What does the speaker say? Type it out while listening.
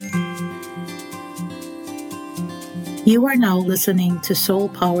You are now listening to Soul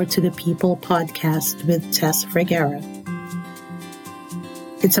Power to the People podcast with Tess Vergara.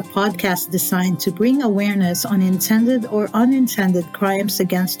 It's a podcast designed to bring awareness on intended or unintended crimes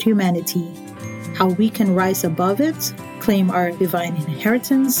against humanity, how we can rise above it, claim our divine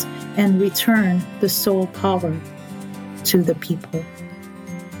inheritance, and return the soul power to the people.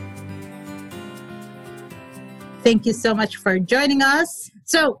 Thank you so much for joining us.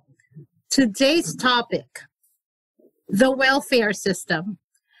 So, today's topic, the welfare system.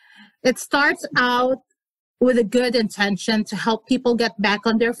 It starts out with a good intention to help people get back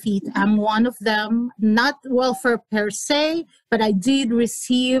on their feet. I'm one of them, not welfare per se, but I did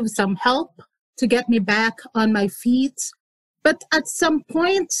receive some help to get me back on my feet. But at some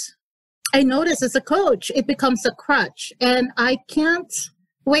point, I noticed as a coach, it becomes a crutch. And I can't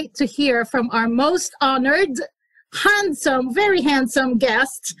wait to hear from our most honored, handsome, very handsome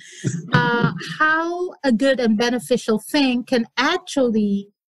guest, how a good and beneficial thing can actually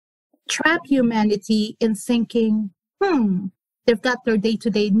trap humanity in thinking, they've got their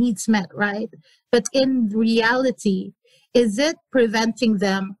day-to-day needs met, right? But in reality, is it preventing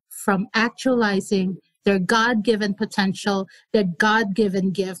them from actualizing their God-given potential, their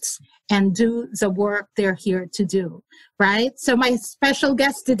God-given gifts, and do the work they're here to do, right? So my special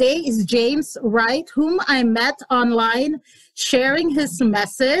guest today is James Wright, whom I met online sharing his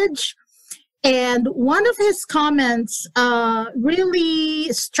message. And one of his comments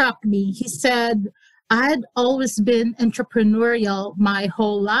really struck me. He said, I'd always been entrepreneurial my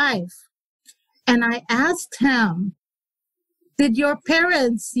whole life. And I asked him, did your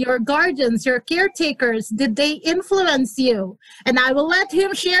parents, your guardians, your caretakers, did they influence you? And I will let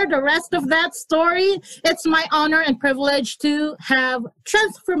him share the rest of that story. It's my honor and privilege to have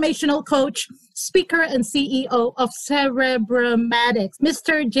transformational coach, speaker, and CEO of Cerebramatics,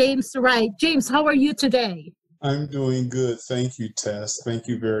 Mr. James Wright. James, how are you today? I'm doing good. Thank you, Tess. Thank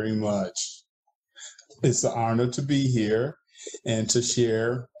you very much. It's an honor to be here and to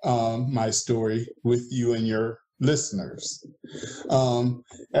share my story with you and your listeners.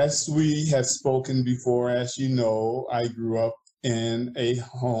 As we have spoken before, as you know, I grew up in a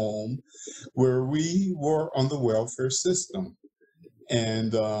home where we were on the welfare system.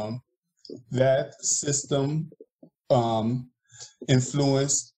 And that system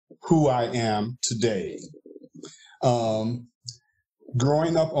influenced who I am today.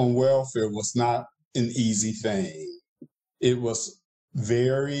 Growing up on welfare was not an easy thing. It was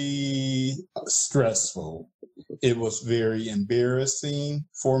very stressful. It was very embarrassing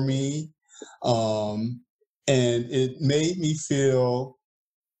for me. And it made me feel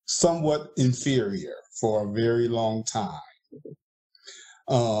somewhat inferior for a very long time.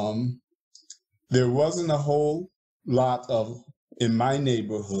 There wasn't a whole lot in my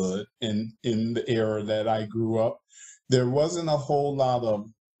neighborhood, in the era that I grew up, there wasn't a whole lot of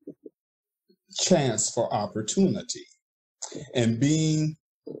chance for opportunity. And being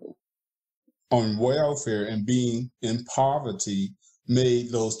on welfare and being in poverty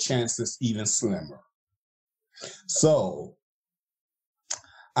made those chances even slimmer. So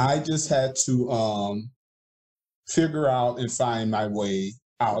I just had to figure out and find my way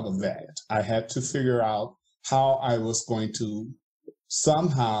out of that. I had to figure out how I was going to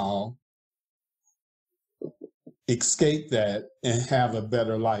somehow escape that and have a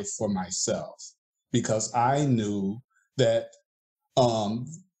better life for myself, because I knew that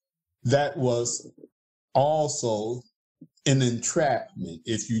that was also an entrapment.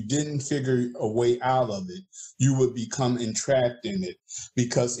 If you didn't figure a way out of it, you would become entrapped in it,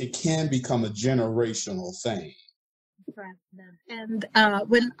 because it can become a generational thing. And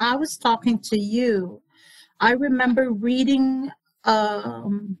when I was talking to you, I remember reading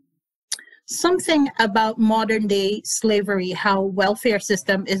something about modern day slavery, how welfare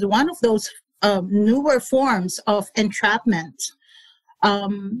system is one of those newer forms of entrapment.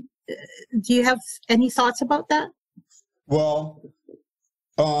 Do you have any thoughts about that? Well,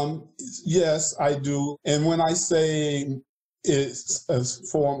 yes, I do. And when I say it's a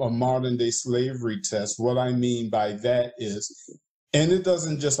form of modern day slavery, Test, what I mean by that is, and it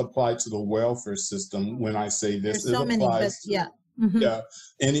doesn't just apply to the welfare system when I say this, There's so many, but yeah. Mm-hmm. Yeah,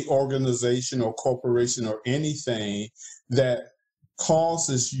 any organization or corporation or anything that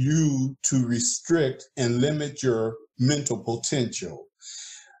causes you to restrict and limit your mental potential.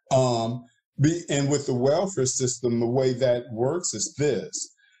 And with the welfare system, the way that works is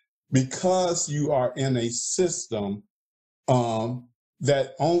this: because you are in a system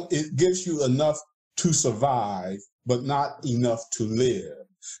that it gives you enough to survive, but not enough to live,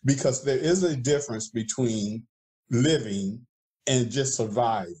 because there is a difference between living and just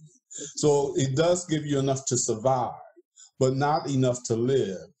surviving. So it does give you enough to survive, but not enough to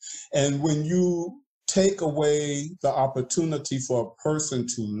live. And when you take away the opportunity for a person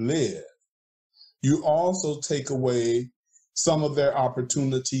to live, you also take away some of their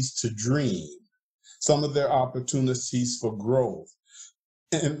opportunities to dream, some of their opportunities for growth.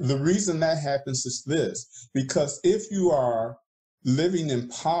 And the reason that happens is this, because if you are living in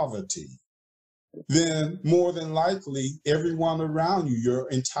poverty, then more than likely everyone around you, your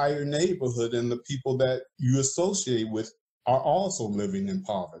entire neighborhood and the people that you associate with are also living in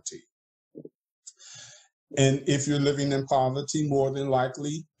poverty. And if you're living in poverty, more than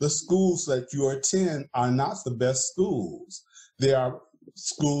likely the schools that you attend are not the best schools. There are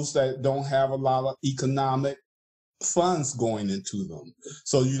schools that don't have a lot of economic funds going into them,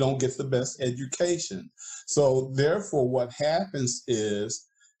 so you don't get the best education. So therefore what happens is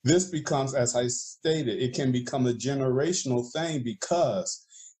this becomes, as I stated, it can become a generational thing, because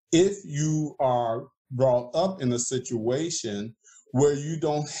if you are brought up in a situation where you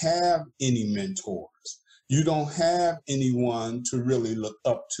don't have any mentors, you don't have anyone to really look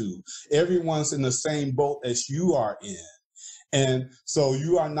up to, everyone's in the same boat as you are in. And so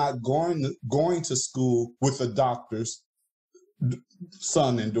you are not going to school with a doctor's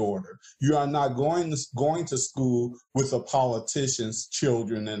son and daughter. You are not going to school with a politician's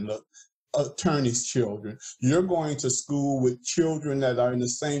children and the attorney's children. You're going to school with children that are in the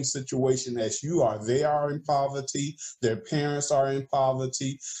same situation as you are. They are in poverty. Their parents are in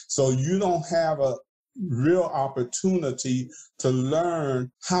poverty. So you don't have a real opportunity to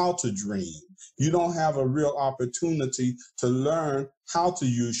learn how to dream. You don't have a real opportunity to learn how to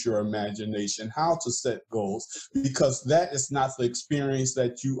use your imagination, how to set goals, because that is not the experience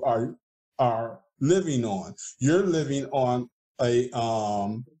that you are living on. You're living on a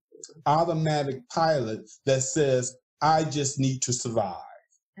automatic pilot that says, I just need to survive.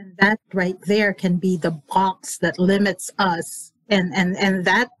 And that right there can be the box that limits us. And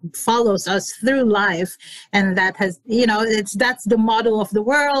that follows us through life. And that has, that's the model of the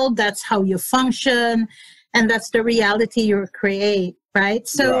world. That's how you function. And that's the reality you create, right?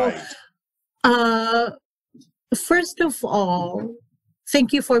 So, right. First of all,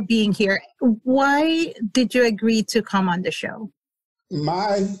 thank you for being here. Why did you agree to come on the show?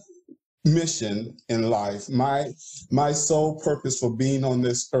 My mission in life, my sole purpose for being on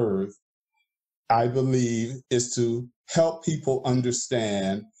this earth, I believe, is to help people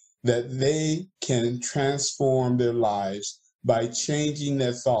understand that they can transform their lives by changing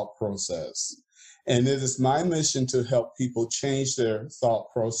their thought process. And it is my mission to help people change their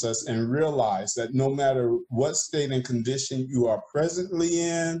thought process and realize that no matter what state and condition you are presently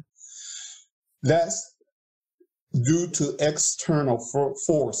in, that's due to external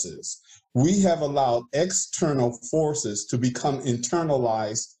forces. We have allowed external forces to become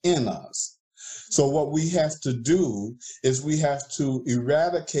internalized in us. So what we have to do is we have to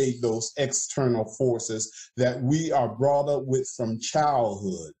eradicate those external forces that we are brought up with from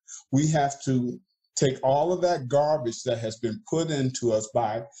childhood. We have to take all of that garbage that has been put into us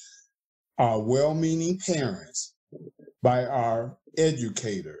by our well-meaning parents, by our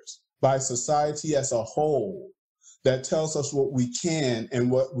educators, by society as a whole, that tells us what we can and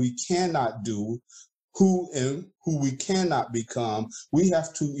what we cannot do, who we cannot become. We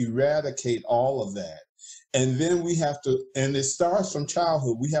have to eradicate all of that. And then we have to, and it starts from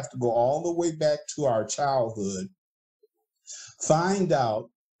childhood, we have to go all the way back to our childhood, find out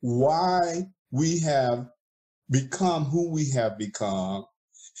why we have become who we have become.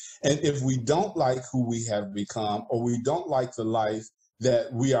 And if we don't like who we have become, or we don't like the life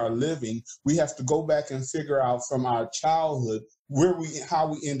that we are living, we have to go back and figure out from our childhood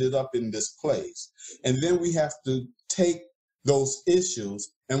how we ended up in this place. And then we have to take those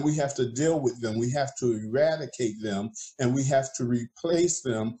issues and we have to deal with them. We have to eradicate them, and we have to replace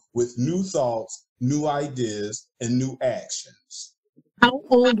them with new thoughts, new ideas, and new actions. How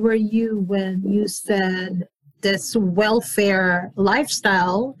old were you when you said this welfare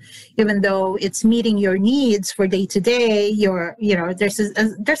lifestyle, even though it's meeting your needs for day to day, there's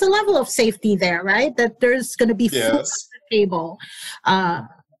a level of safety there, right? That there's going to be food on the table.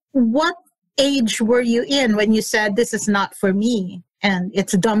 What age were you in when you said this is not for me and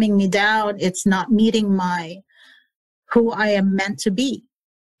it's dumbing me down? It's not meeting who I am meant to be.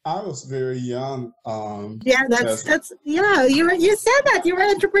 I was very young. You said that you were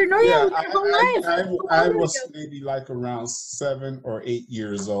entrepreneurial your whole life. I was maybe like around 7 or 8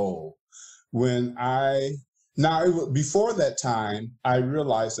 years old when before that time, I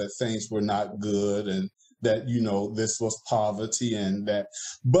realized that things were not good and that, this was poverty and that,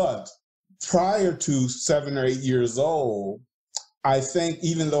 but prior to 7 or 8 years old, I think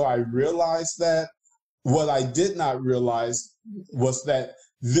even though I realized that, what I did not realize was that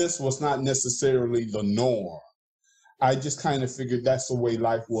this was not necessarily the norm. I just kind of figured that's the way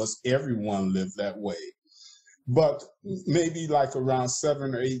life was. Everyone lived that way. But maybe like around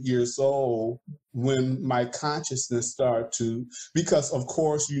 7 or 8 years old, when my consciousness started to, because of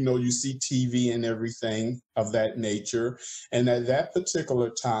course, you know, you see TV and everything of that nature. And at that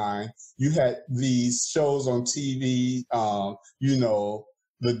particular time, you had these shows on TV, you know,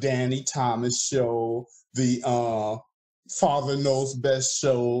 the Danny Thomas show, the Father Knows Best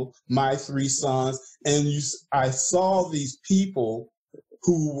show, My Three Sons. And I saw these people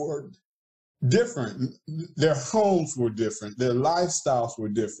who were different. Their homes were different. Their lifestyles were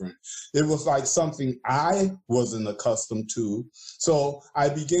different. It was like something I wasn't accustomed to. So I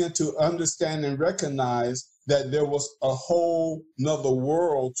began to understand and recognize that there was a whole nother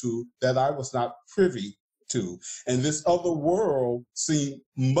world that I was not privy to. And this other world seemed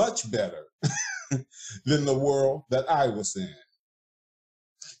much better than the world that I was in.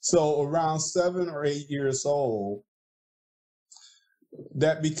 So around 7 or 8 years old,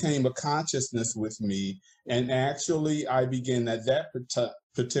 that became a consciousness with me. And actually, I began at that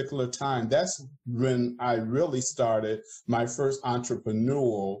particular time. That's when I really started my first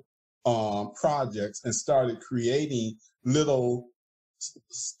entrepreneurial projects and started creating little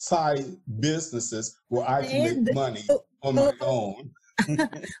side businesses where I can make money on my own.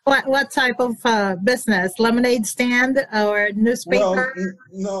 What type of business? Lemonade stand or newspaper?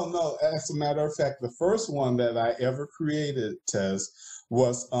 Well, no. As a matter of fact, the first one that I ever created, Tess,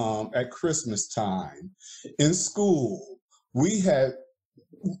 was at Christmas time. In school, we had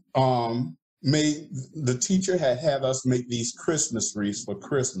the teacher had us make these Christmas wreaths for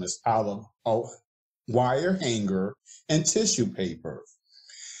Christmas out of a wire hanger and tissue paper.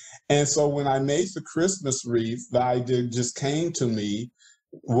 And so when I made the Christmas wreath, the idea just came to me,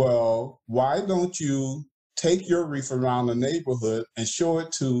 well, why don't you take your wreath around the neighborhood and show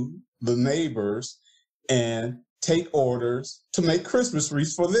it to the neighbors and take orders to make Christmas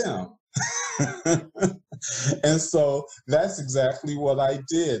wreaths for them? And so that's exactly what I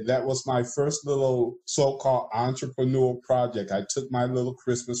did. That was my first little so-called entrepreneurial project. I took my little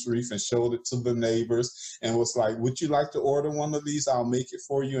Christmas wreath and showed it to the neighbors and was like, would you like to order one of these? I'll make it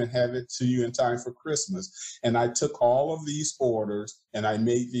for you and have it to you in time for Christmas. And I took all of these orders and I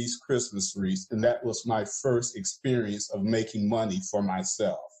made these Christmas wreaths. And that was my first experience of making money for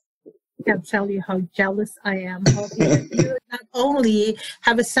myself. I can tell you how jealous I am of you. You not only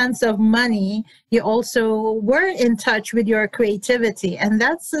have a sense of money, you also were in touch with your creativity. And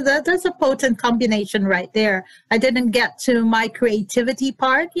that's a potent combination right there. I didn't get to my creativity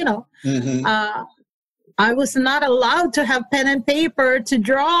part, you know. Mm-hmm. I was not allowed to have pen and paper to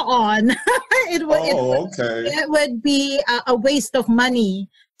draw on. It would be a waste of money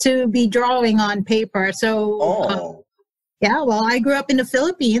to be drawing on paper. So yeah, well, I grew up in the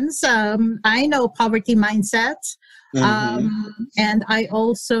Philippines. I know poverty mindset. And I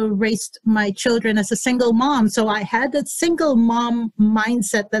also raised my children as a single mom. So I had that single mom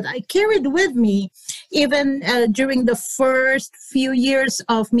mindset that I carried with me, even during the first few years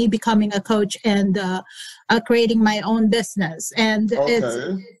of me becoming a coach and creating my own business. And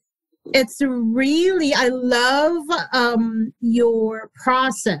it's really, I love your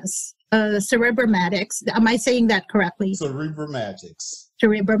process. Cerebramatics. Am I saying that correctly? Cerebramatics.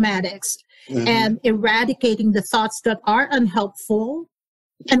 And eradicating the thoughts that are unhelpful.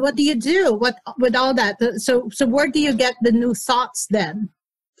 And what do you do with all that? So where do you get the new thoughts then?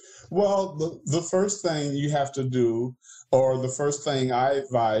 Well, the first thing you have to do, or the first thing I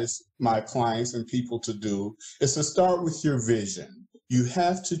advise my clients and people to do, is to start with your vision. You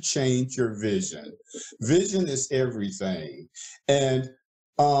have to change your vision. Vision is everything. And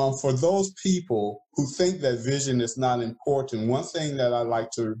for those people who think that vision is not important, one thing that I like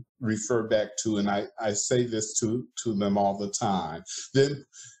to refer back to, and I say this to them all the time, the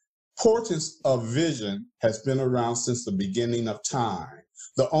importance of vision has been around since the beginning of time.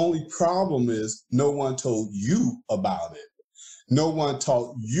 The only problem is no one told you about it. No one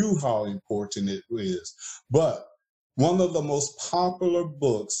taught you how important it is. But one of the most popular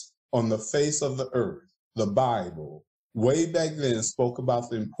books on the face of the earth, the Bible, way back then spoke about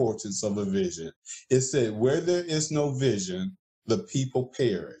the importance of a vision. It said, where there is no vision, the people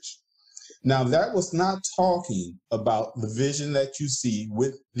perish. Now, that was not talking about the vision that you see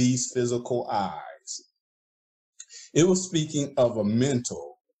with these physical eyes. It was speaking of a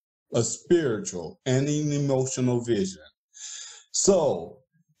mental, a spiritual, and an emotional vision. So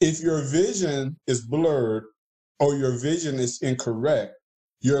if your vision is blurred or your vision is incorrect,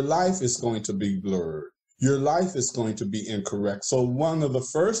 your life is going to be blurred. your life is going to be incorrect. So one of the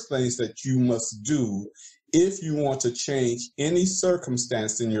first things that you must do if you want to change any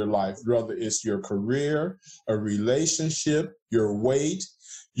circumstance in your life, whether it's your career, a relationship, your weight,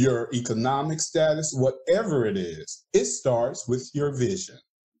 your economic status, whatever it is, it starts with your vision.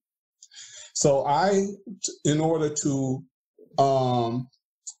 So in order to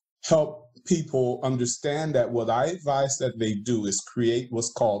help people understand that, what I advise that they do is create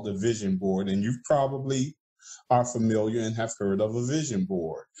what's called a vision board. And you probably are familiar and have heard of a vision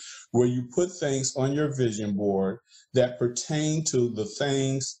board, where you put things on your vision board that pertain to the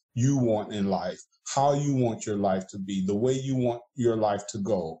things you want in life, how you want your life to be, the way you want your life to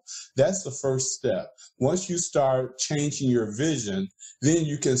go. That's the first step. Once you start changing your vision, then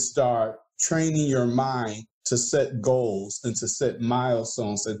you can start training your mind to set goals and to set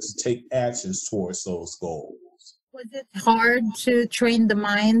milestones and to take actions towards those goals. Was it hard to train the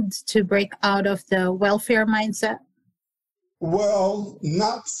mind to break out of the welfare mindset? Well,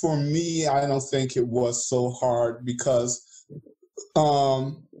 not for me. I don't think it was so hard, because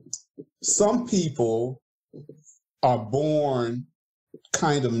some people are born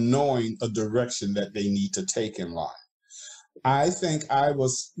kind of knowing a direction that they need to take in life. I think I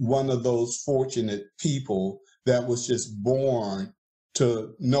was one of those fortunate people that was just born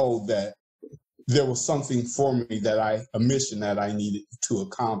to know that there was something for me, a mission that I needed to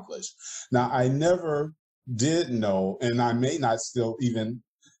accomplish. Now, I never did know, and I may not still even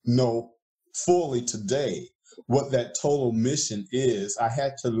know fully today, what that total mission is. I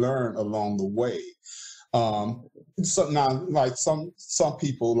had to learn along the way. So now, like some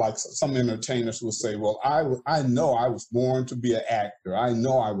people, like some entertainers will say, well, I know I was born to be an actor. I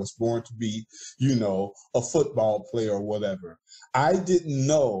know I was born to be, a football player or whatever. I didn't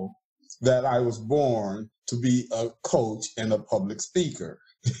know that I was born to be a coach and a public speaker.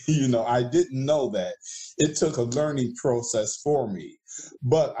 I didn't know that. It took a learning process for me.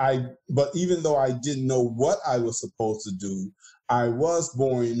 But even though I didn't know what I was supposed to do, I was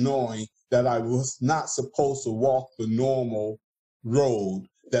born knowing that I was not supposed to walk the normal road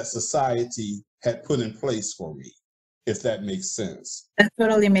that society had put in place for me, if that makes sense. That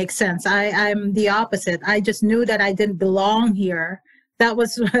totally makes sense. I'm the opposite. I just knew that I didn't belong here. That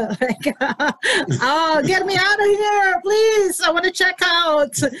was like, oh, get me out of here, please. I want to check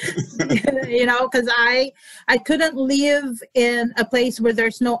out, because I couldn't live in a place where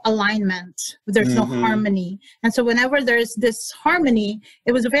there's no alignment, there's no harmony. And so whenever there's this harmony,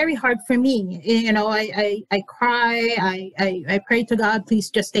 it was very hard for me. I cry, I pray to God,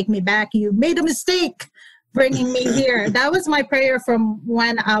 please just take me back. You made a mistake bringing me here. That was my prayer from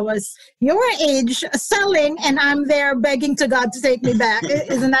when I was your age, selling, and I'm there begging to God to take me back.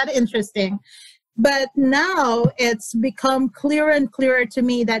 Isn't that interesting? But now it's become clearer and clearer to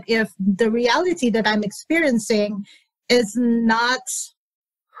me that if the reality that I'm experiencing is not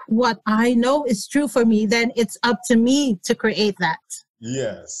what I know is true for me, then it's up to me to create that.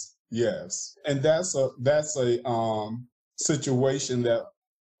 Yes. And that's a situation that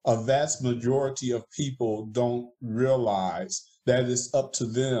a vast majority of people don't realize, that it's up to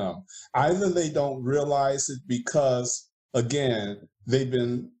them. Either they don't realize it because, again, they've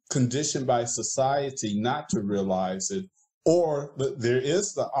been conditioned by society not to realize it, or there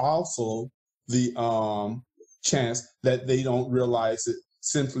is also the chance that they don't realize it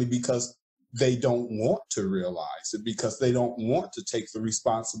simply because they don't want to realize it, because they don't want to take the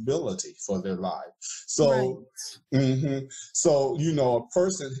responsibility for their life. So, right. So, a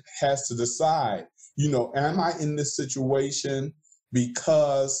person has to decide, am I in this situation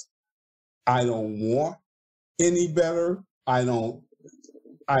because I don't want any better? I don't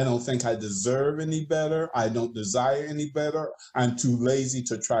think I deserve any better. I don't desire any better. I'm too lazy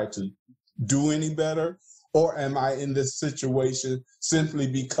to try to do any better. Or am I in this situation simply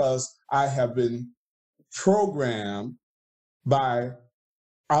because I have been programmed by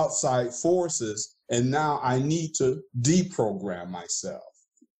outside forces, and now I need to deprogram myself?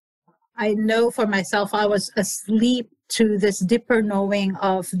 I know for myself, I was asleep to this deeper knowing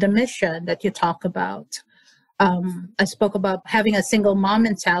of the mission that you talk about. I spoke about having a single mom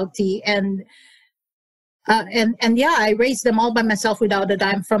mentality, and I raised them all by myself without a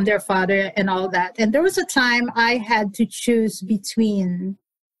dime from their father and all that. And there was a time I had to choose between,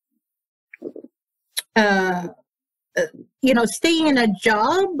 staying in a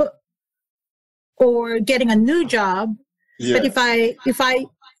job or getting a new job. Yes. But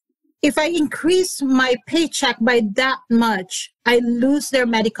if I increase my paycheck by that much, I lose their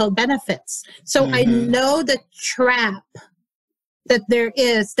medical benefits. So I know the trap that there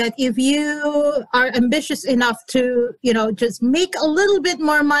is, that if you are ambitious enough to, just make a little bit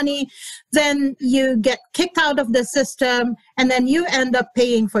more money, then you get kicked out of the system, and then you end up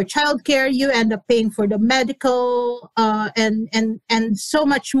paying for childcare, you end up paying for the medical, and so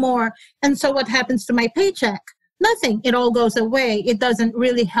much more. And so what happens to my paycheck? Nothing. It all goes away. It doesn't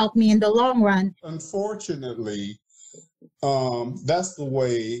really help me in the long run. Unfortunately, that's the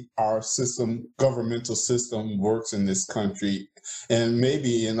way our governmental system works in this country, and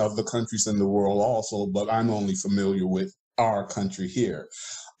maybe in other countries in the world also, but I'm only familiar with our country here.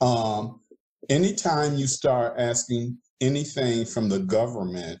 Anytime you start asking anything from the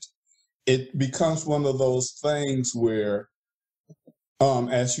government, it becomes one of those things where,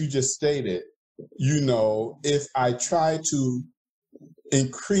 as you just stated, if I try to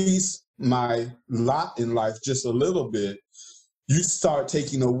increase my lot in life just a little bit, you start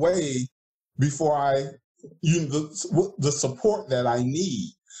taking away before the support that I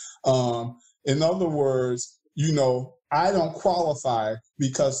need. In other words, I don't qualify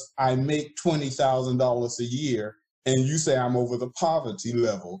because I make $20,000 a year, and you say I'm over the poverty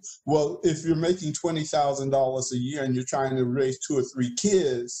level. Well, if you're making $20,000 a year and you're trying to raise 2 or 3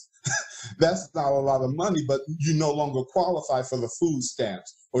 kids, that's not a lot of money, but you no longer qualify for the food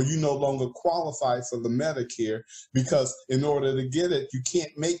stamps, or you no longer qualify for the Medicare, because in order to get it, you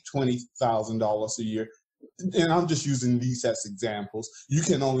can't make $20,000 a year. And I'm just using these as examples. You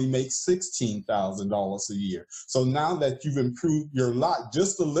can only make $16,000 a year. So now that you've improved your lot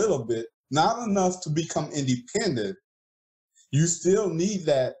just a little bit, not enough to become independent, you still need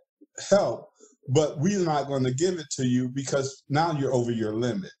that help, but we're not going to give it to you because now you're over your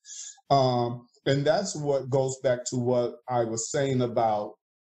limit. And that's what goes back to what I was saying about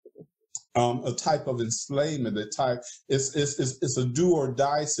a type of enslavement. It's a do or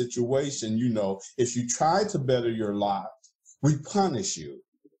die situation. If you try to better your lot, we punish you.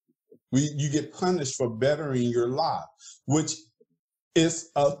 You get punished for bettering your lot, which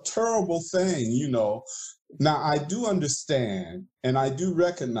is a terrible thing. Now, I do understand and I do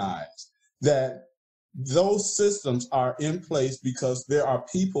recognize that those systems are in place because there are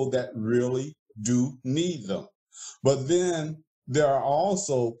people that really do need them. But then there are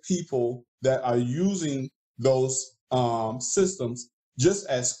also people that are using those systems just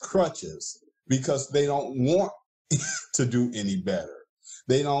as crutches because they don't want to do any better.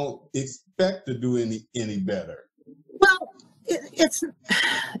 They don't expect to do any better. Well,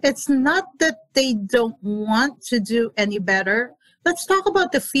 it's not that they don't want to do any better. Let's talk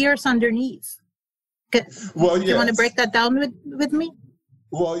about the fears underneath. Well, do you want to break that down with me?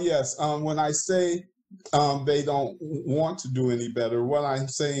 Well, yes. When I say they don't want to do any better, what I'm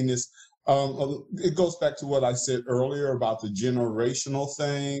saying is it goes back to what I said earlier about the generational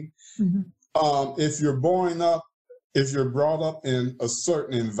thing. Mm-hmm. If you're brought up in a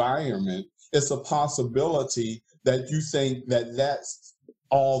certain environment, it's a possibility that you think that that's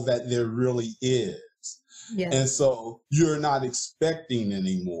all that there really is. Yes. And so you're not expecting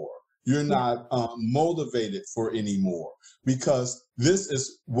anymore. You're not motivated for anymore because this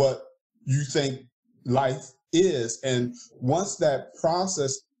is what you think life is. And once that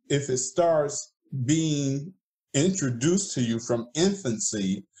process, if it starts being introduced to you from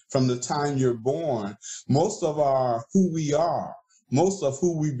infancy, from the time you're born, most of who we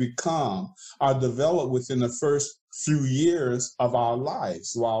become are developed within the first few years of our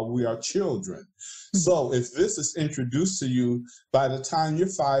lives while we are children. Mm-hmm. So if this is introduced to you by the time you're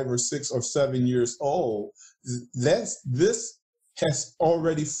 5 or 6 or 7 years old, this has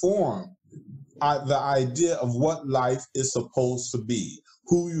already formed the idea of what life is supposed to be,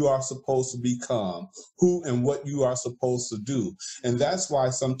 who you are supposed to become, who and what you are supposed to do. And that's why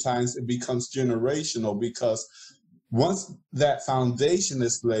sometimes it becomes generational, because once that foundation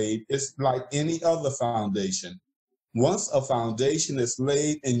is laid, it's like any other foundation. Once a foundation is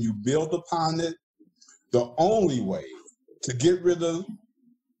laid and you build upon it, the only way to get rid of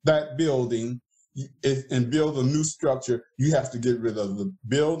that building and build a new structure, you have to get rid of the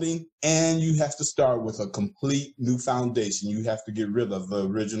building and you have to start with a complete new foundation. You have to get rid of the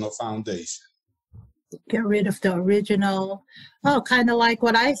original foundation. Get rid of the original. Oh, kind of like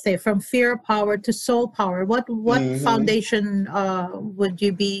what I say, from fear power to soul power. What mm-hmm. foundation would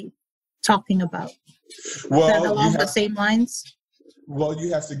you be talking about? Well, is that along the same lines? Well,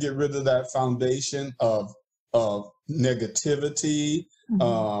 you have to get rid of that foundation of negativity,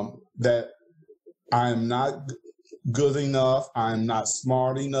 mm-hmm. That I'm not good enough, I'm not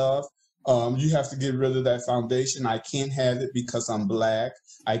smart enough, You have to get rid of that foundation. I can't have it because I'm Black.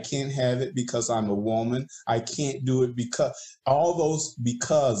 I can't have it because I'm a woman. I can't do it because all those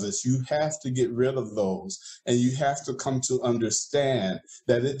becauses, you have to get rid of those. And you have to come to understand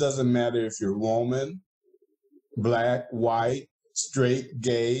that it doesn't matter if you're woman, Black, white, straight,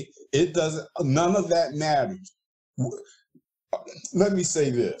 gay. It doesn't, none of that matters. Let me say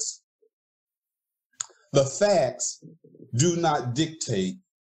this. The facts do not dictate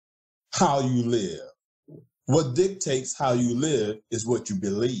how you live. What dictates how you live is what you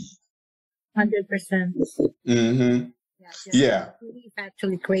believe. 100%. Mm-hmm. Yeah. Belief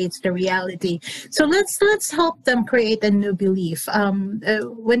actually creates the reality. So let's help them create a new belief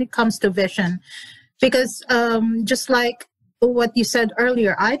when it comes to vision, because just like what you said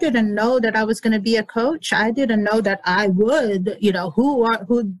earlier, I didn't know that I was going to be a coach. I didn't know that I would,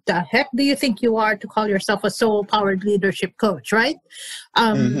 who the heck do you think you are to call yourself a soul-powered leadership coach, right?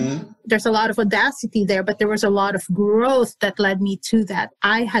 There's a lot of audacity there, but there was a lot of growth that led me to that.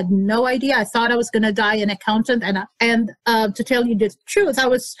 I had no idea. I thought I was going to die an accountant, and to tell you the truth, I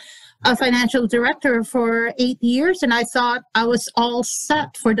was a financial director for 8 years, and I thought I was all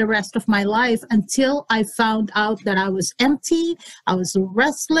set for the rest of my life until I found out that I was empty. I was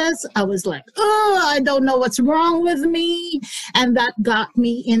restless. I was like, oh, I don't know what's wrong with me. And that got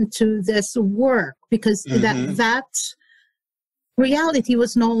me into this work because that reality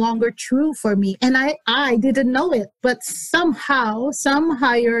was no longer true for me. And I didn't know it, but somehow, some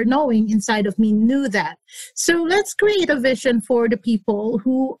higher knowing inside of me knew that. So let's create a vision for the people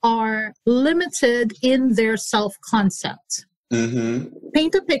who are limited in their self-concept.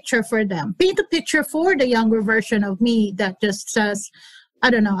 Paint a picture for them. Paint a picture for the younger version of me that just says,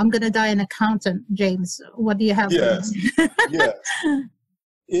 I don't know, I'm going to die an accountant. James, what do you have? Yes. Yes.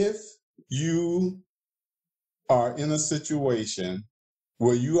 If you are in a situation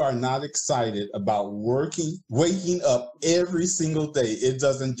where you are not excited about waking up every single day, it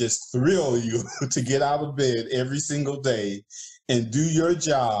doesn't just thrill you to get out of bed every single day and do your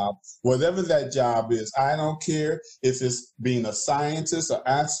job, whatever that job is. I don't care if it's being a scientist, an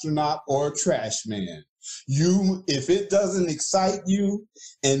astronaut, or a trash man. If it doesn't excite you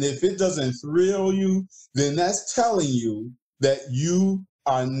and if it doesn't thrill you, then that's telling you that you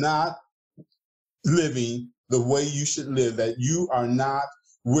are not living the way you should live, that you are not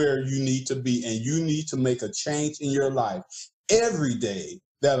where you need to be, and you need to make a change in your life. Every day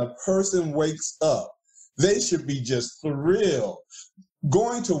that a person wakes up, they should be just thrilled.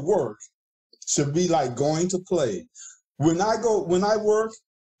 Going to work should be like going to play. When I work,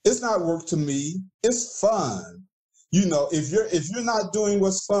 it's not work to me, it's fun. If you're not doing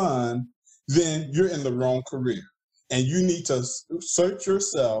what's fun, then you're in the wrong career. And you need to search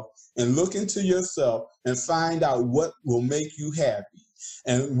yourself and look into yourself and find out what will make you happy.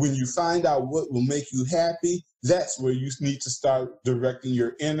 And when you find out what will make you happy, that's where you need to start directing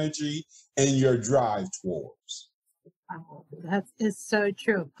your energy and your drive towards. Wow, that is so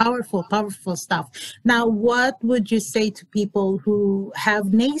true. Powerful, powerful stuff. Now, what would you say to people who have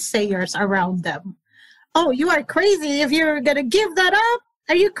naysayers around them? Oh, you are crazy if you're going to give that up.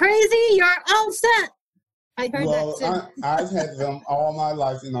 Are you crazy? You're all set. I heard that too. I've had them all my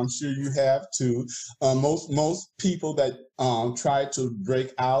life, and I'm sure you have too. Most people that try to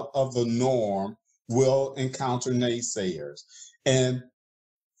break out of the norm will encounter naysayers, and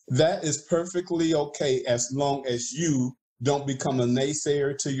that is perfectly okay as long as you don't become a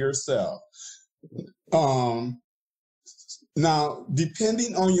naysayer to yourself. Now,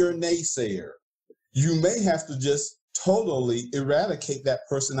 depending on your naysayer, you may have to just totally eradicate that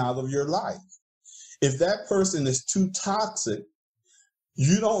person out of your life. If that person is too toxic,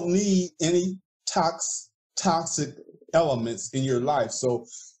 you don't need any toxic elements in your life. So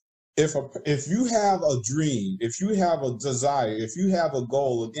if you have a dream, if you have a desire, if you have a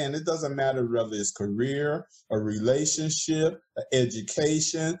goal, again, it doesn't matter whether it's career, a relationship,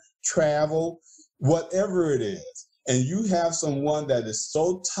 education, travel, whatever it is, and you have someone that is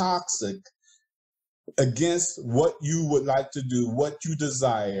so toxic against what you would like to do, what you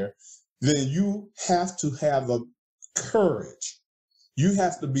desire, then you have to have the courage. You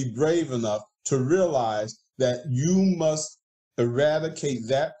have to be brave enough to realize that you must eradicate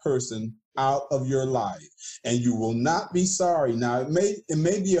that person out of your life, and you will not be sorry. Now, it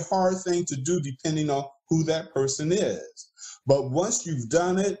may be a hard thing to do depending on who that person is, but once you've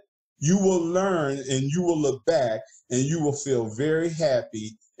done it, you will learn and you will look back and you will feel very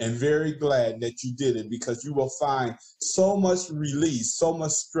happy and very glad that you did it, because you will find so much release, so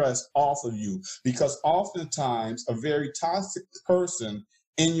much stress off of you. Because oftentimes a very toxic person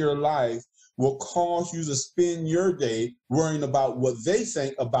in your life will cause you to spend your day worrying about what they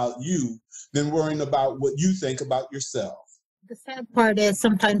think about you than worrying about what you think about yourself. The sad part is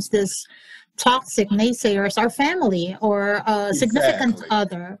sometimes this toxic naysayers are family or a significant Exactly.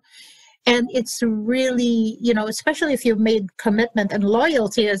 other. And it's really, especially if you've made commitment and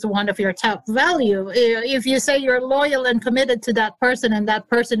loyalty as one of your top value. If you say you're loyal and committed to that person and that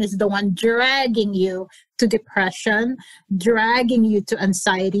person is the one dragging you to depression, dragging you to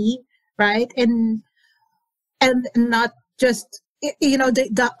anxiety, right? And not just,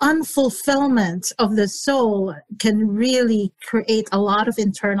 the unfulfillment of the soul can really create a lot of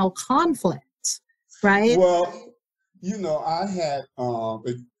internal conflict, right? Well, I had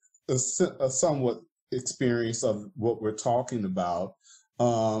a somewhat experience of what we're talking about.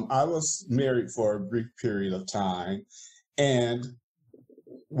 I was married for a brief period of time, and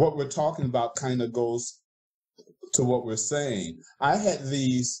what we're talking about kind of goes to what we're saying. I had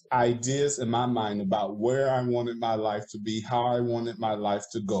these ideas in my mind about where I wanted my life to be, how I wanted my life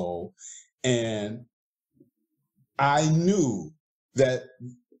to go, and I knew that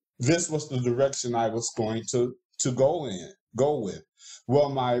this was the direction I was going to go with. Well,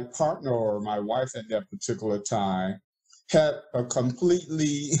 my partner or my wife at that particular time had a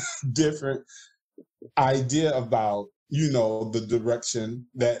completely different idea about, the direction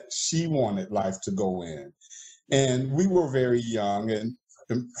that she wanted life to go in. And we were very young, and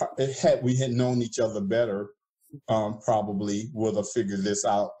had we had known each other better, probably would have figured this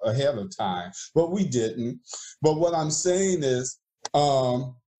out ahead of time, but we didn't. But what I'm saying is,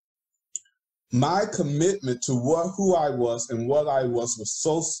 my commitment to who I was and what I was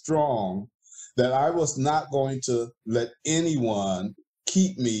so strong that I was not going to let anyone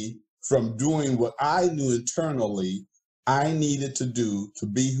keep me from doing what I knew internally I needed to do to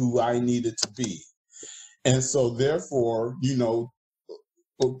be who I needed to be. And so therefore,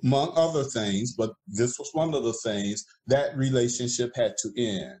 among other things, but this was one of the things, that relationship had to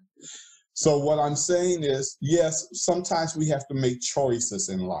end. So what I'm saying is, yes, sometimes we have to make choices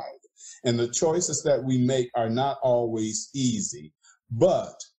in life. And the choices that we make are not always easy.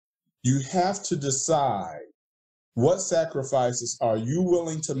 But you have to decide, what sacrifices are you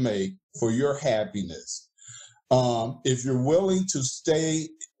willing to make for your happiness? If you're willing to stay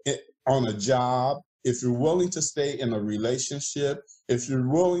on a job, if you're willing to stay in a relationship, if you're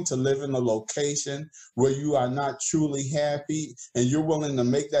willing to live in a location where you are not truly happy, and you're willing to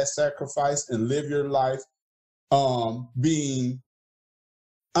make that sacrifice and live your life being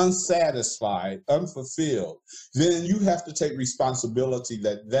unsatisfied, unfulfilled, then you have to take responsibility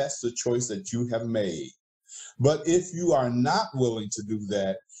that that's the choice that you have made. But if you are not willing to do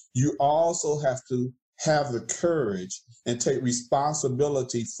that, you also have to have the courage and take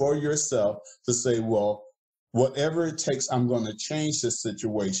responsibility for yourself to say, well, whatever it takes, I'm going to change this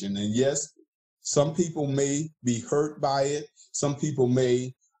situation. And yes, some people may be hurt by it. Some people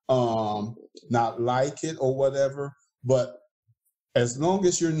may not like it or whatever. But as long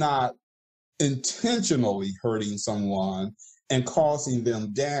as you're not intentionally hurting someone and causing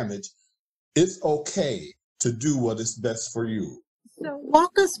them damage, it's okay to do what is best for you. So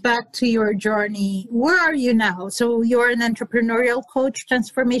walk us back to your journey. Where are you now? So you're an entrepreneurial coach,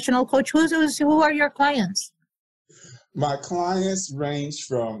 transformational coach. Who are your clients? My clients range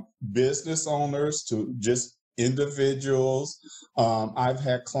from business owners to just individuals. I've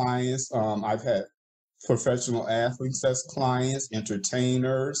had clients, I've had professional athletes as clients,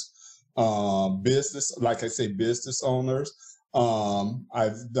 entertainers, business, like I say, business owners.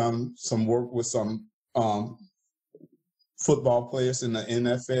 I've done some work with some football players in the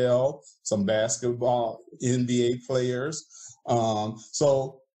NFL, some basketball, NBA players.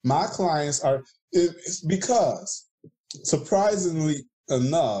 So my clients are, it's because, surprisingly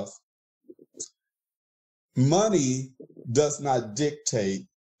enough, money does not dictate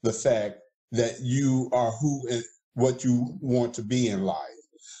the fact that you are who and what you want to be in life.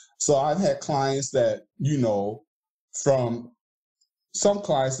 So I've had clients that, from some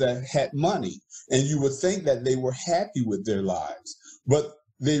clients that had money, and you would think that they were happy with their lives, but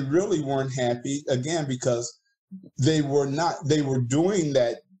they really weren't happy, again, because they were doing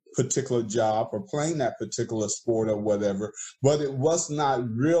that particular job or playing that particular sport or whatever, but it was not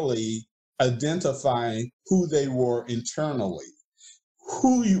really identifying who they were internally.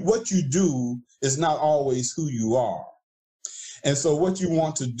 What you do is not always who you are. And so what you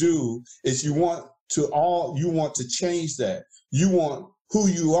want to do is you want to change that. You want who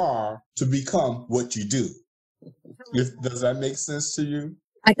you are to become what you do. Does that make sense to you?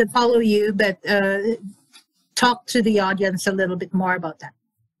 I could follow you, but talk to the audience a little bit more about that.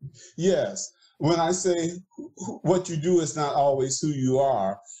 Yes. when I say what you do is not always who you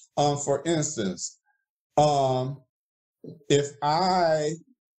are, for instance, if I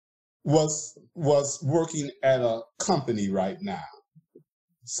was working at a company right now,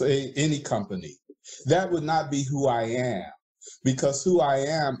 say any company, that would not be who I am, because who I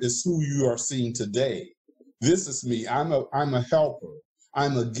am is who you are seeing today. This is me. I'm a helper.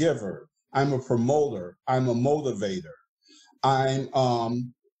 I'm a giver. I'm a promoter. I'm a motivator. I'm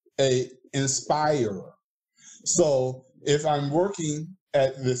a inspirer. So if I'm working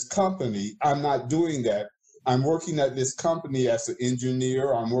at this company, I'm not doing that. I'm working at this company as an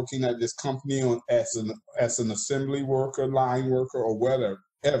engineer. I'm working at this company as an assembly worker, line worker, or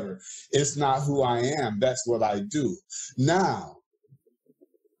whatever. It's not who I am. That's what I do. Now,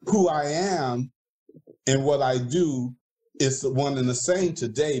 who I am and what I do is the one and the same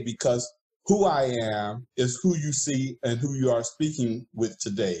today, because who I am is who you see and who you are speaking with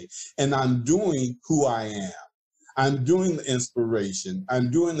today. And I'm doing who I am. I'm doing the inspiration. I'm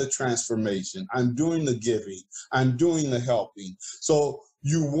doing the transformation. I'm doing the giving. I'm doing the helping. So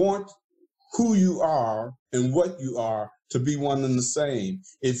you want who you are and what you are to be one and the same.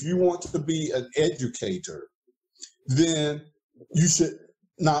 If you want to be an educator, then you should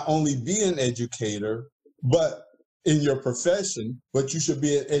not only be an educator, but in your profession, but you should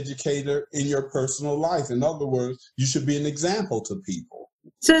be an educator in your personal life. In other words, you should be an example to people.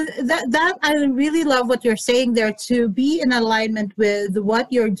 So that I really love what you're saying there, to be in alignment with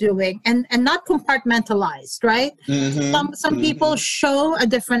what you're doing and not compartmentalized, right? Mm-hmm. Some people show a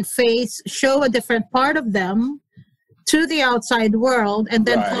different face, show a different part of them to the outside world, and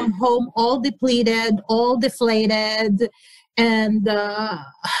then come home all depleted, all deflated, and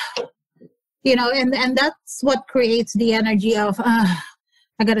and that's what creates the energy of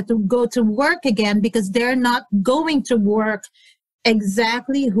I got to go to work again, because they're not going to work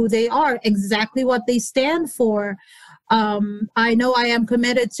exactly who they are, exactly what they stand for. I know I am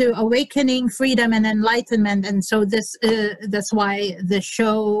committed to awakening, freedom, and enlightenment, and so that's why the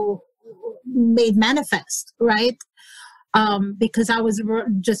show made manifest, right? Because I was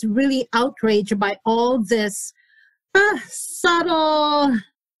just really outraged by all this subtle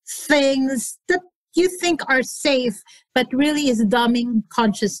things that you think are safe, but really is dumbing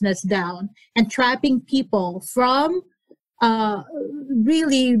consciousness down and trapping people from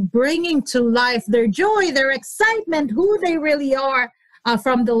really bringing to life their joy, their excitement, who they really are,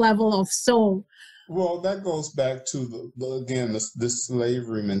 from the level of soul. Well, that goes back to the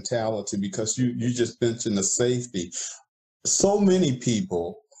slavery mentality, because you just mentioned the safety. So many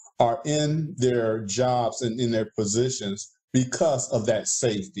people are in their jobs and in their positions because of that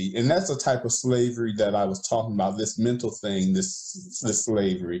safety. And that's a type of slavery that I was talking about, this mental thing, this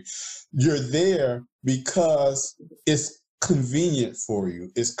slavery. You're there because it's convenient for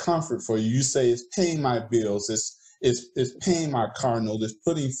you, it's comfort for you. You say it's paying my bills, it's paying my car note, it's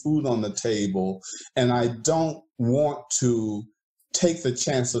putting food on the table, and I don't want to take the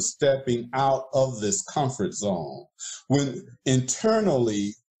chance of stepping out of this comfort zone. When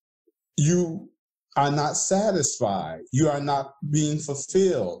internally you are not satisfied, you are not being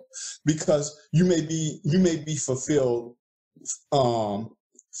fulfilled, because you may be fulfilled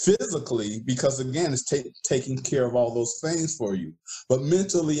physically, because again, it's taking care of all those things for you. But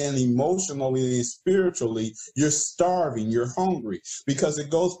mentally and emotionally and spiritually, you're starving, you're hungry, because it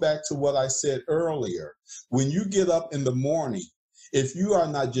goes back to what I said earlier. When you get up in the morning, if you are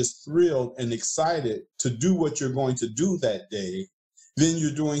not just thrilled and excited to do what you're going to do that day, then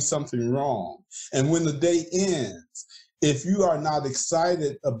you're doing something wrong. And when the day ends, if you are not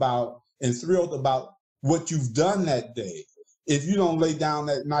excited about and thrilled about what you've done that day, if you don't lay down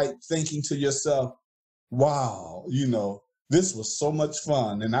that night thinking to yourself, wow, this was so much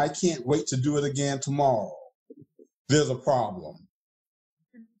fun and I can't wait to do it again tomorrow, there's a problem.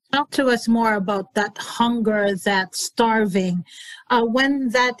 Talk to us more about that hunger, that starving. When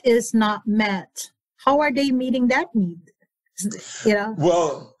that is not met, how are they meeting that need?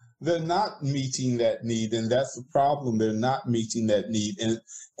 Well, they're not meeting that need, and that's the problem. They're not meeting that need.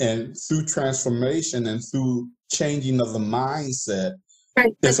 And through transformation and through changing of the mindset,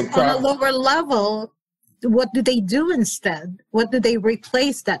 right. It's a problem. On a lower level, what do they do instead? What do they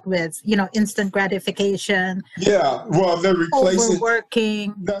replace that with? Instant gratification. Yeah, well, they're replacing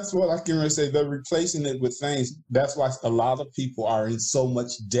overworking. That's what I can say. They're replacing it with things. That's why a lot of people are in so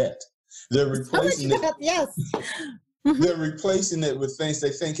much debt. They're replacing it. Yes. They're replacing it with things they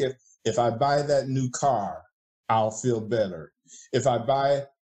think if I buy that new car, I'll feel better. If I buy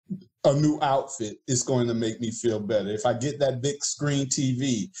a new outfit, it's going to make me feel better. If I get that big screen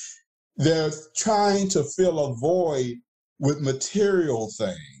TV, they're trying to fill a void with material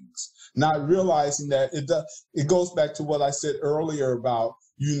things. not realizing that it goes back to what I said earlier about,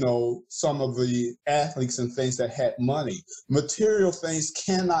 some of the athletes and things that had money. Material things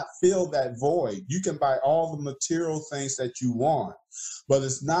cannot fill that void. You can buy all the material things that you want, but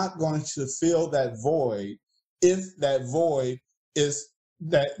it's not going to fill that void if that void is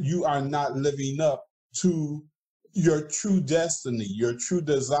that you are not living up to your true destiny, your true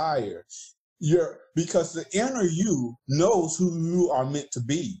desire. Because the inner you knows who you are meant to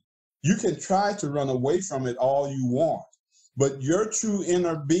be. You can try to run away from it all you want, but your true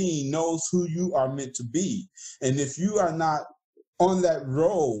inner being knows who you are meant to be. And if you are not on that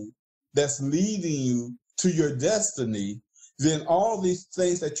road that's leading you to your destiny, then all these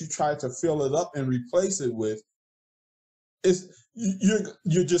things that you try to fill it up and replace it with,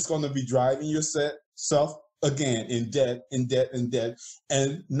 you're just going to be driving yourself again in debt,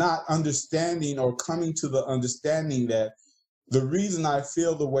 and not understanding or coming to the understanding that the reason I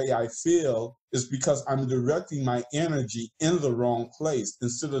feel the way I feel is because I'm directing my energy in the wrong place.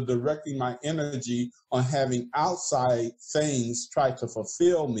 Instead of directing my energy on having outside things try to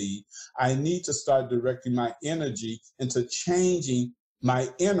fulfill me, I need to start directing my energy into changing my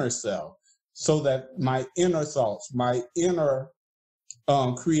inner self so that my inner thoughts, my inner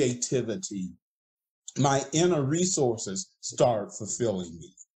creativity, my inner resources start fulfilling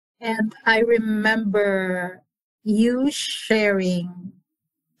me. And I remember you sharing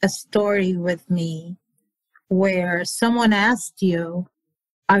a story with me where someone asked you,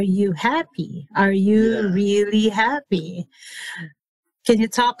 are you happy? Are you really happy? Can you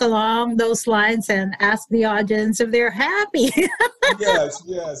talk along those lines and ask the audience if they're happy? Yes.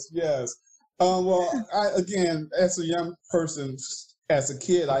 Well, again, as a young person, as a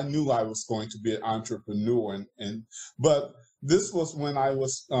kid, I knew I was going to be an entrepreneur, but this was when I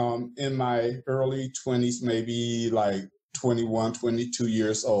was in my early 20s, maybe like 21, 22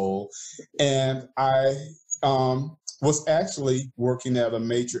 years old. And I was actually working at a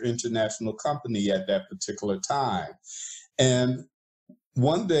major international company at that particular time. And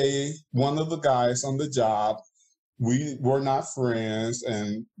one day, one of the guys on the job, we were not friends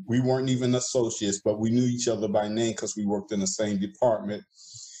and we weren't even associates, but we knew each other by name because we worked in the same department.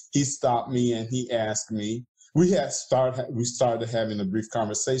 He stopped me and he asked me, we started having a brief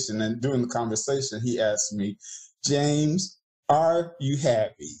conversation, and during the conversation, he asked me, James, are you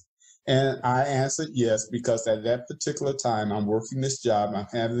happy? And I answered yes, because at that particular time, I'm working this job, I'm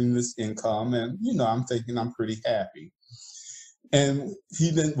having this income, and, I'm thinking I'm pretty happy. And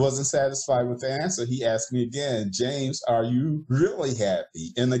he wasn't satisfied with the answer. He asked me again, James, are you really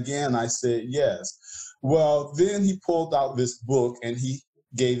happy? And again, I said yes. Well, then he pulled out this book and he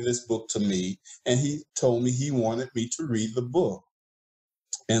gave this book to me, and he told me he wanted me to read the book.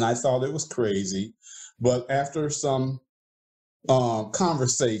 And I thought it was crazy. But after some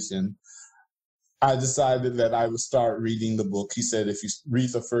conversation, I decided that I would start reading the book. He said, if you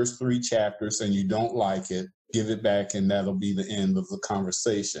read the first 3 chapters and you don't like it, give it back, and that'll be the end of the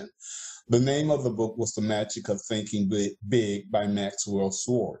conversation. The name of the book was The Magic of Thinking Big by Maxwell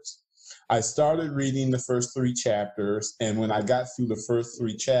Schwartz. I started reading the first 3 chapters, and when I got through the first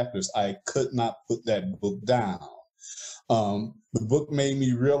 3 chapters, I could not put that book down. The book made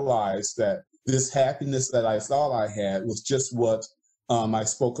me realize that this happiness that I thought I had was just what I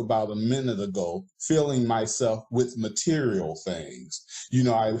spoke about a minute ago, filling myself with material things.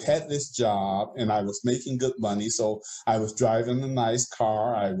 I had this job and I was making good money. So I was driving a nice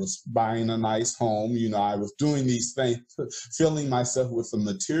car. I was buying a nice home. I was doing these things, filling myself with the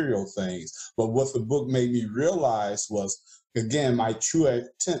material things. But what the book made me realize was, again, my true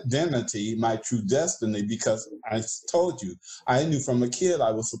identity, my true destiny, because I told you, I knew from a kid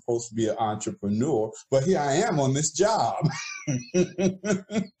I was supposed to be an entrepreneur, but here I am on this job.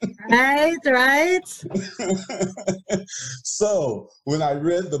 Right. So when I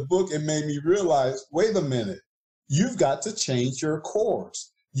read the book, it made me realize, wait a minute, you've got to change your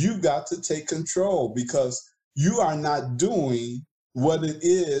course. You've got to take control, because you are not doing what it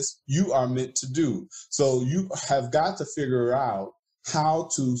is you are meant to do. So you have got to figure out how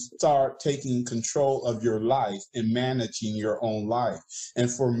to start taking control of your life and managing your own life. And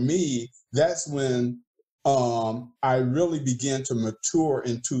for me, that's when I really began to mature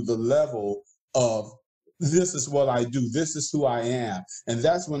into the level of, this is what I do, this is who I am. And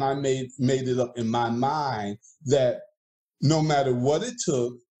that's when I made it up in my mind that no matter what it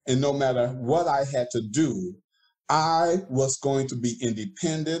took and no matter what I had to do, I was going to be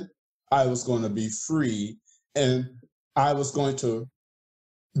independent, I was going to be free, and I was going to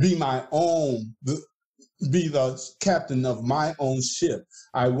be be the captain of my own ship.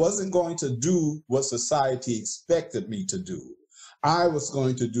 I wasn't going to do what society expected me to do. I was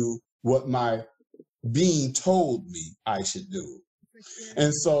going to do what my being told me I should do.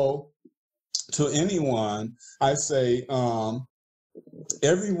 And so to anyone, I say,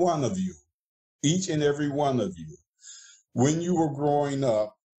 every one of you, each and every one of you, when you were growing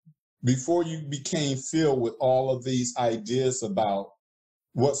up, before you became filled with all of these ideas about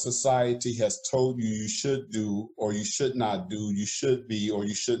what society has told you you should do or you should not do, you should be or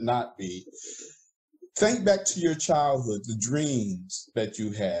you should not be, think back to your childhood, the dreams that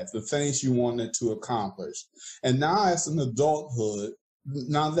you had, the things you wanted to accomplish. And now as an adulthood,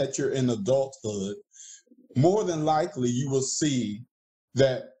 now that you're in adulthood, more than likely you will see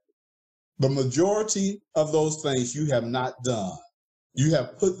that the majority of those things you have not done. You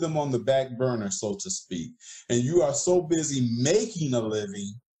have put them on the back burner, so to speak. And you are so busy making a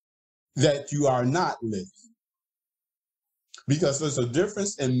living that you are not living. Because there's a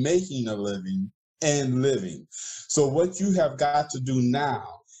difference in making a living and living. So what you have got to do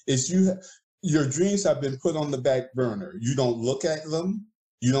now is your dreams have been put on the back burner. You don't look at them,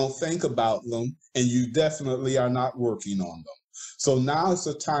 you don't think about them, and you definitely are not working on them. So now it's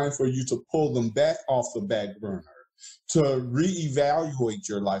a time for you to pull them back off the back burner, to reevaluate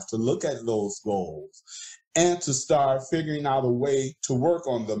your life, to look at those goals, and to start figuring out a way to work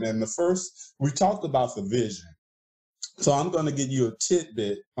on them. And we talked about the vision. So I'm going to give you a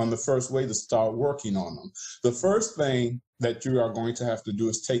tidbit on the first way to start working on them. The first thing that you are going to have to do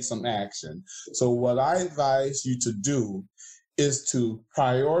is take some action. So what I advise you to do is to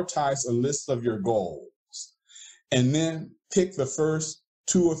prioritize a list of your goals and then pick the first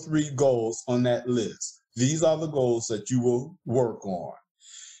 2 or 3 goals on that list. These are the goals that you will work on.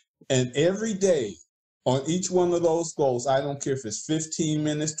 And every day on each one of those goals, I don't care if it's 15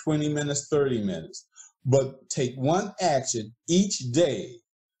 minutes, 20 minutes, 30 minutes, but take one action each day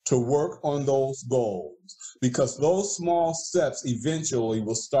to work on those goals, because those small steps eventually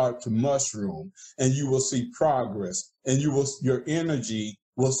will start to mushroom and you will see progress, and your energy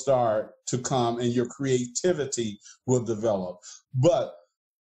will start to come and your creativity will develop. But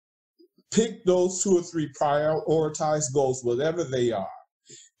pick those 2 or 3 prioritized goals, whatever they are,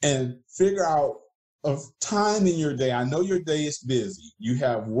 and figure out of time in your day. I know your day is busy. You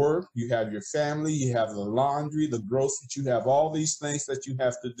have work, you have your family, you have the laundry, the groceries, you have all these things that you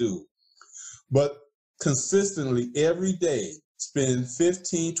have to do. But consistently every day, spend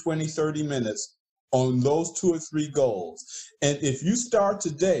 15, 20, 30 minutes on those 2 or 3 goals. And if you start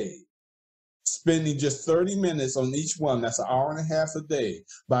today spending just 30 minutes on each one, that's an hour and a half a day,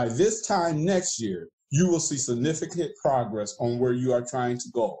 by this time next year, you will see significant progress on where you are trying to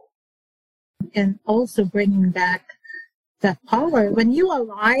go. And also bringing back that power. When you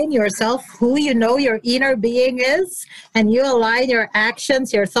align yourself, who you know your inner being is, and you align your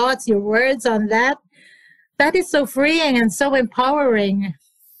actions, your thoughts, your words on that, that is so freeing and so empowering.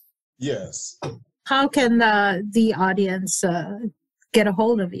 Yes. How can the audience get a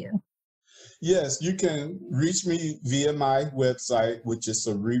hold of you? Yes, you can reach me via my website, which is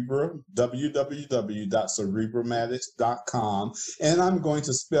www.cerebramatics.com. And I'm going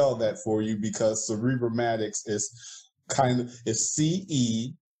to spell that for you because Cerebramatics is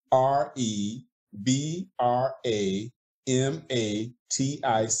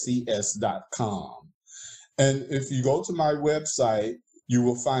CEREBRAMATICS.com. And if you go to my website, you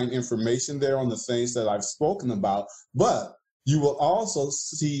will find information there on the things that I've spoken about, but you will also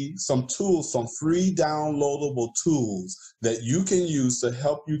see some tools, some free downloadable tools that you can use to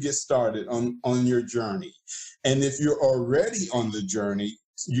help you get started on your journey. And if you're already on the journey,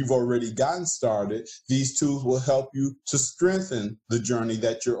 you've already gotten started, these tools will help you to strengthen the journey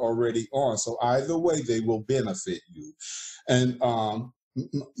that you're already on. So either way, they will benefit you. And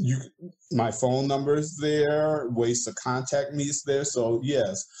my phone number is there, ways to contact me is there. So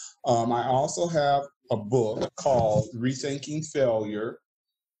yes, I also have a book called Rethinking Failure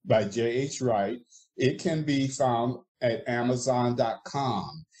by James Wright. It can be found at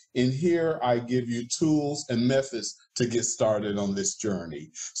Amazon.com. In here, I give you tools and methods to get started on this journey.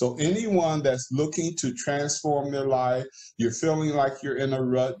 So anyone that's looking to transform their life, you're feeling like you're in a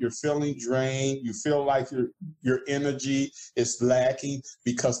rut, you're feeling drained, you feel like your energy is lacking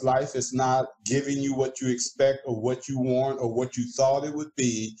because life is not giving you what you expect or what you want or what you thought it would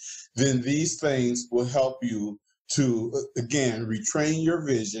be, then these things will help you to, again, retrain your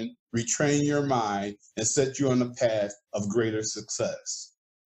vision, retrain your mind, and set you on a path of greater success.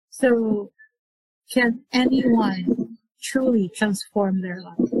 So can anyone truly transform their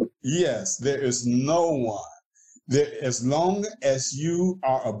life? Yes, there is no one. As long as you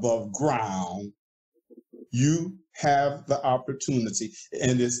are above ground, you have the opportunity.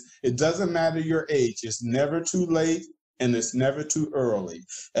 And it doesn't matter your age. It's never too late and it's never too early.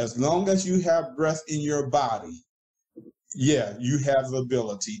 As long as you have breath in your body, yeah, you have the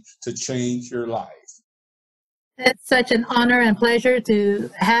ability to change your life. It's such an honor and pleasure to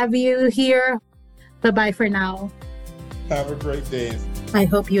have you here. Bye-bye for now. Have a great day. I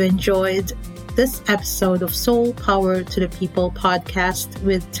hope you enjoyed this episode of Soul Power to the People podcast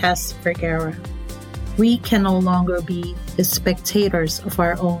with Tess Vergara. We can no longer be the spectators of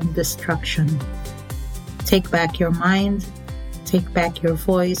our own destruction. Take back your mind, take back your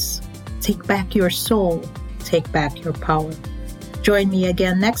voice, take back your soul, take back your power. Join me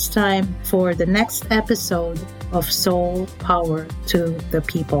again next time for the next episode of Soul Power to the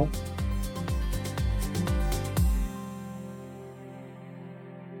People.